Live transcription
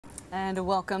And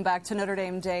welcome back to Notre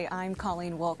Dame Day. I'm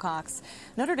Colleen Wilcox.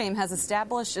 Notre Dame has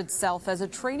established itself as a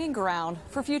training ground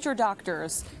for future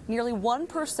doctors. Nearly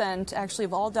 1% actually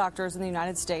of all doctors in the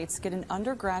United States get an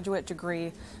undergraduate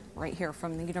degree right here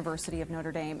from the University of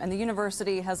Notre Dame. And the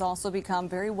university has also become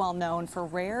very well known for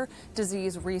rare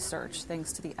disease research,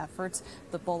 thanks to the efforts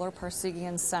of the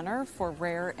Parsgehian Center for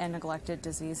Rare and Neglected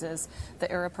Diseases, the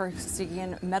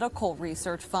Parsgehian Medical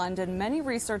Research Fund, and many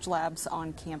research labs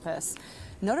on campus.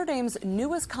 Notre Dame's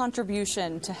newest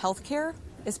contribution to healthcare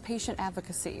is patient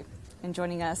advocacy. And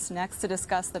joining us next to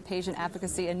discuss the Patient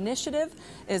Advocacy Initiative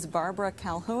is Barb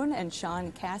Calhoun and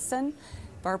Sean Kassen.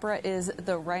 Barbara is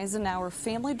the Reisenauer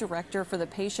Family Director for the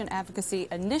Patient Advocacy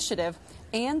Initiative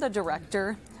and the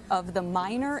Director of the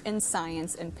Minor in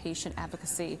Science and Patient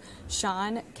Advocacy.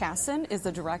 Sean Kassen is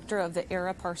the Director of the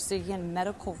Parsgehian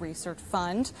Medical Research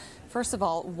Fund. First of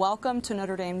all, welcome to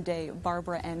Notre Dame Day,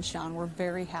 Barbara and Sean. We're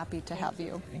very happy to have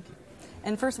you. Thank you.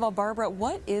 And first of all, Barbara,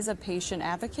 what is a patient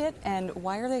advocate and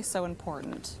why are they so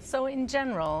important? So in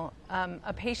general,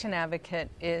 a patient advocate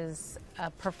is a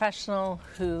professional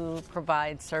who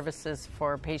provides services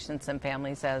for patients and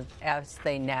families as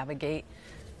they navigate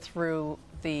through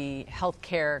the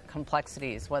healthcare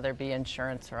complexities, whether it be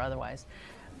insurance or otherwise.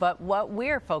 But what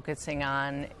we're focusing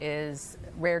on is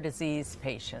rare disease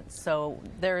patients. So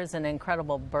there is an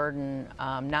incredible burden,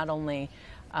 not only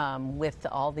with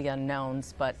all the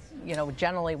unknowns, but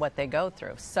generally what they go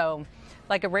through. So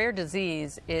like a rare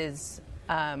disease is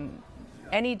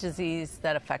any disease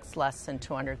that affects less than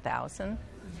 200,000.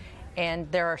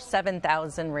 And there are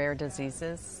 7,000 rare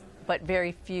diseases, but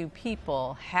very few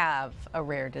people have a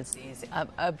rare disease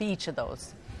of each of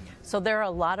those. So there are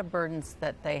a lot of burdens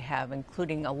that they have,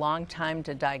 including a long time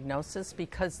to diagnosis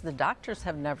because the doctors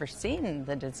have never seen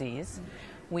the disease.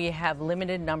 We have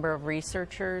limited number of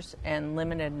researchers and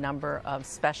limited number of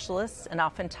specialists, and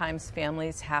oftentimes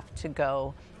families have to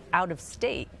go out of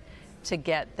state to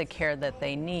get the care that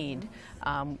they need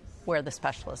where the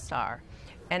specialists are.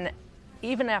 And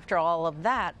even after all of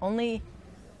that,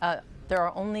 there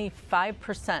are only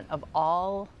 5% of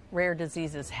all rare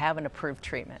diseases have an approved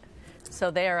treatment. So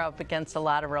they are up against a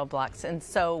lot of roadblocks. And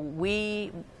so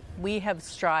we have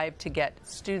strived to get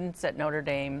students at Notre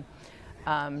Dame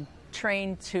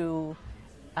trained to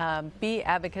be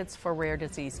advocates for rare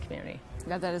disease community.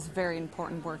 Yeah, that is very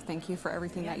important work. Thank you for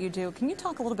everything that you do. Can you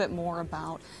talk a little bit more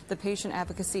about the Patient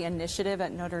Advocacy Initiative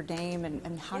at Notre Dame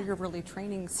and how you're really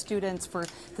training students for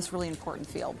this really important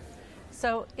field?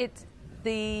 So it's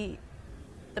the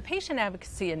Patient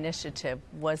Advocacy Initiative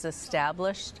was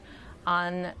established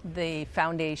on the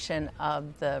foundation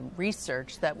of the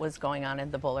research that was going on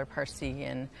in the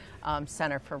Parsgehian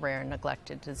Center for Rare and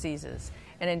Neglected Diseases.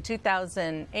 And in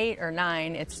 2008 or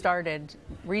 9, it started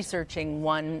researching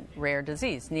one rare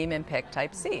disease, Niemann-Pick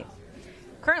type C.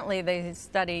 Currently, they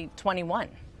study 21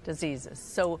 diseases.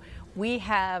 So we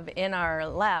have in our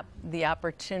lab the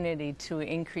opportunity to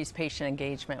increase patient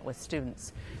engagement with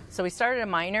students. So we started a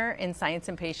minor in science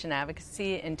and patient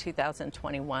advocacy in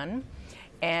 2021.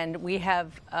 And we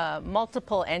have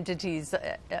multiple entities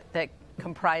that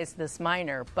comprise this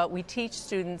minor, but we teach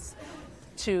students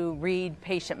to read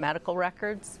patient medical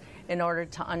records in order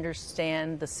to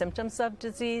understand the symptoms of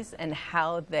disease and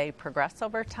how they progress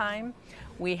over time.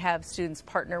 We have students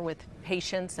partner with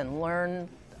patients and learn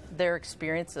their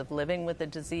experience of living with the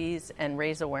disease and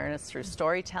raise awareness through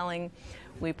storytelling.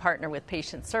 We partner with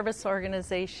patient service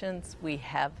organizations. We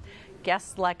have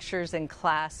guest lectures in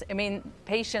class. I mean,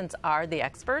 patients are the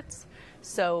experts,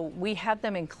 so we have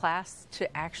them in class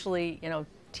to actually,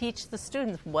 teach the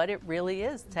students what it really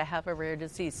is to have a rare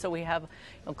disease. So we have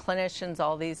clinicians,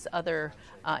 all these other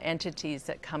entities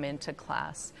that come into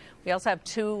class. We also have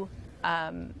two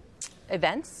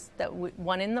events,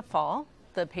 one in the fall,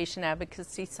 the Patient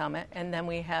Advocacy Summit, and then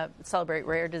we celebrate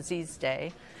Rare Disease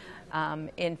Day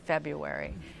in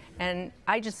February. And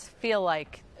I just feel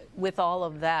like with all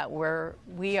of that,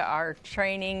 we are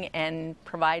training and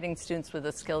providing students with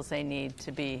the skills they need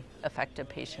to be effective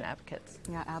patient advocates.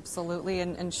 Yeah, absolutely.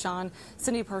 And Sean,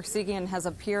 Cindy Parsgehian has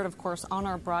appeared, of course, on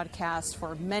our broadcast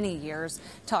for many years,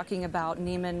 talking about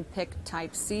Niemann-Pick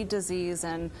type C disease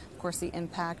and, of course, the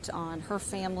impact on her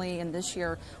family. And this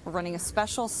year, we're running a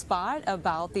special spot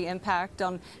about the impact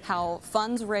on how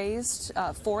funds raised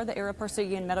for the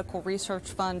Parsgehian Medical Research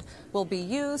Fund will be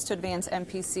used to advance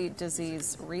NPC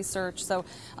disease research. So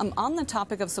on the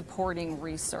topic of supporting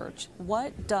research,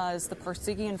 what does the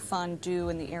Parsgehian Fund do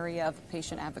in the area of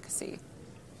patient advocacy?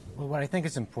 Well, what I think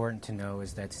is important to know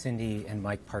is that Cindy and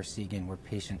Mike Parsgehian were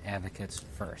patient advocates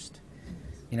first.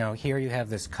 Here you have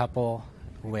this couple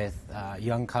with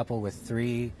young couple with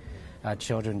 3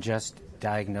 children just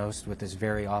diagnosed with this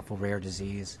very awful rare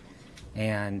disease,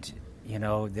 and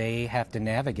they have to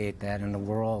navigate that in a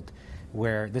world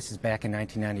where this is back in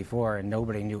 1994 and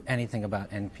nobody knew anything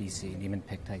about NPC and even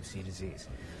Pick type C disease.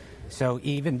 So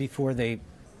even before they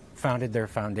founded their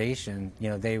foundation,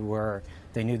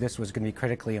 they knew this was going to be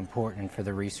critically important for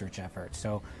the research effort.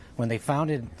 So when they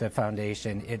founded the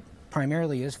foundation, it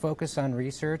primarily is focused on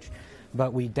research,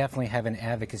 but we definitely have an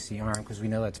advocacy arm because we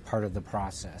know that's part of the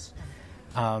process.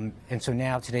 And so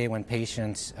now today when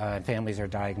patients and families are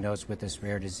diagnosed with this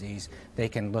rare disease, they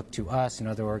can look to us and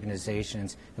other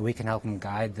organizations, and we can help them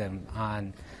guide them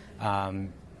on,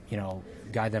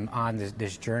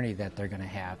 this journey that they're going to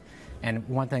have. And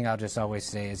one thing I'll just always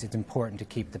say is it's important to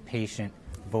keep the patient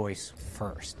voice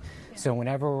first. So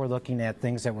whenever we're looking at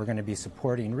things that we're going to be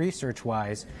supporting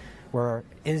research-wise,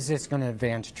 is this going to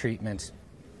advance treatments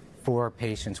for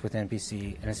patients with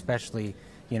NPC, and especially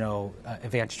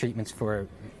advanced treatments for,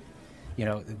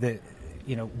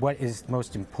 what is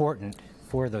most important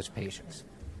for those patients.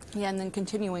 Yeah, and then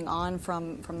continuing on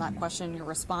from that question, your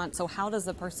response, so how does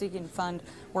the Parsgehian Fund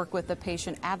work with the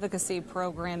Patient Advocacy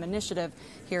Program Initiative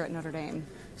here at Notre Dame?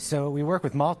 So we work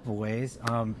with multiple ways.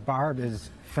 Barb is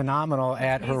phenomenal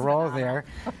at her role there.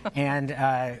 And,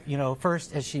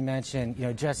 first, as she mentioned,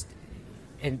 just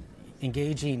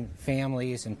engaging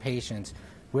families and patients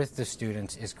with the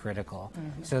students is critical.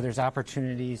 Mm-hmm. So there's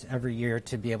opportunities every year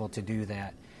to be able to do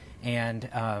that. And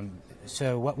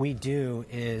so what we do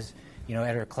is,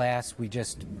 at our class, we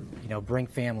just, bring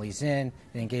families in,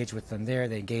 they engage with them there,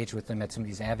 they engage with them at some of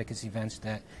these advocacy events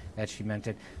that she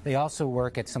mentioned. They also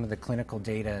work at some of the clinical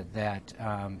data that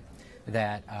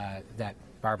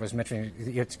Barb was mentioning.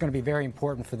 It's going to be very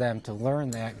important for them to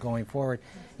learn that going forward.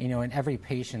 And every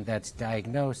patient that's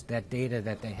diagnosed, that data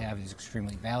that they have is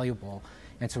extremely valuable.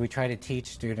 And so we try to teach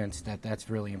students that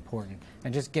that's really important,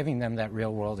 and just giving them that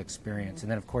real-world experience. And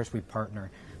then, of course, we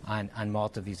partner on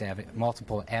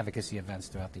multiple advocacy events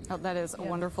throughout the year. Oh, that is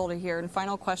wonderful to hear. And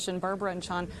final question, Barbara and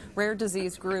Sean, rare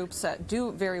disease groups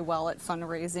do very well at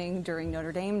fundraising during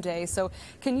Notre Dame Day. So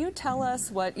can you tell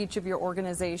us what each of your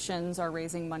organizations are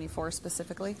raising money for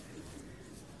specifically?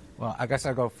 Well, I guess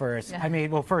I'll go first.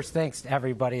 Yeah. First, thanks to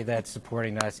everybody that's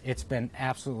supporting us. It's been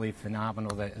absolutely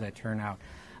phenomenal, the turnout.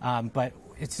 But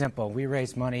it's simple. We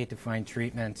raise money to find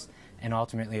treatments and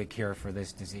ultimately a cure for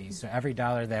this disease. So every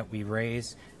dollar that we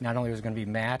raise not only is going to be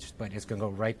matched, but it's going to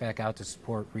go right back out to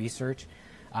support research.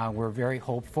 We're very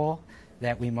hopeful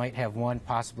that we might have one,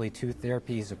 possibly two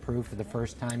therapies approved for the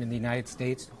first time in the United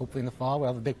States. Hopefully in the fall, we'll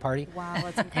have a big party. Wow,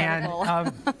 that's incredible.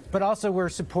 And, but also we're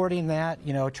supporting that,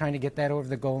 trying to get that over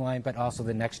the goal line, but also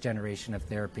the next generation of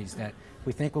therapies that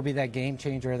we think will be that game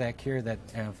changer or that cure that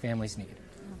families need.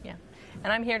 Yeah.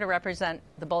 And I'm here to represent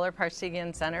the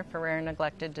Parsgehian Center for Rare and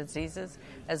Neglected Diseases,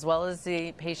 as well as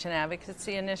the Patient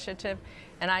Advocacy Initiative.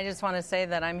 And I just want to say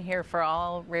that I'm here for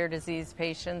all rare disease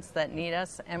patients that need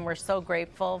us, and we're so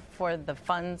grateful for the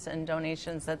funds and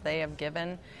donations that they have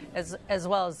given, as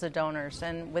well as the donors.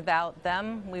 And without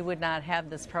them, we would not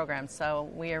have this program. So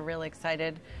we are really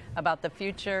excited about the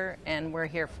future, and we're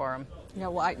here for them.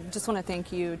 I just want to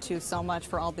thank you too so much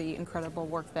for all the incredible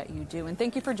work that you do, and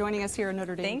thank you for joining us here on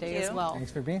Notre Dame Day as well.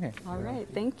 Thanks for being here. All right,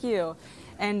 thank you.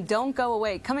 And don't go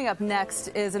away. Coming up next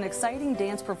is an exciting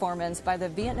dance performance by the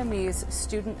Vietnamese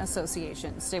Student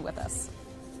Association. Stay with us.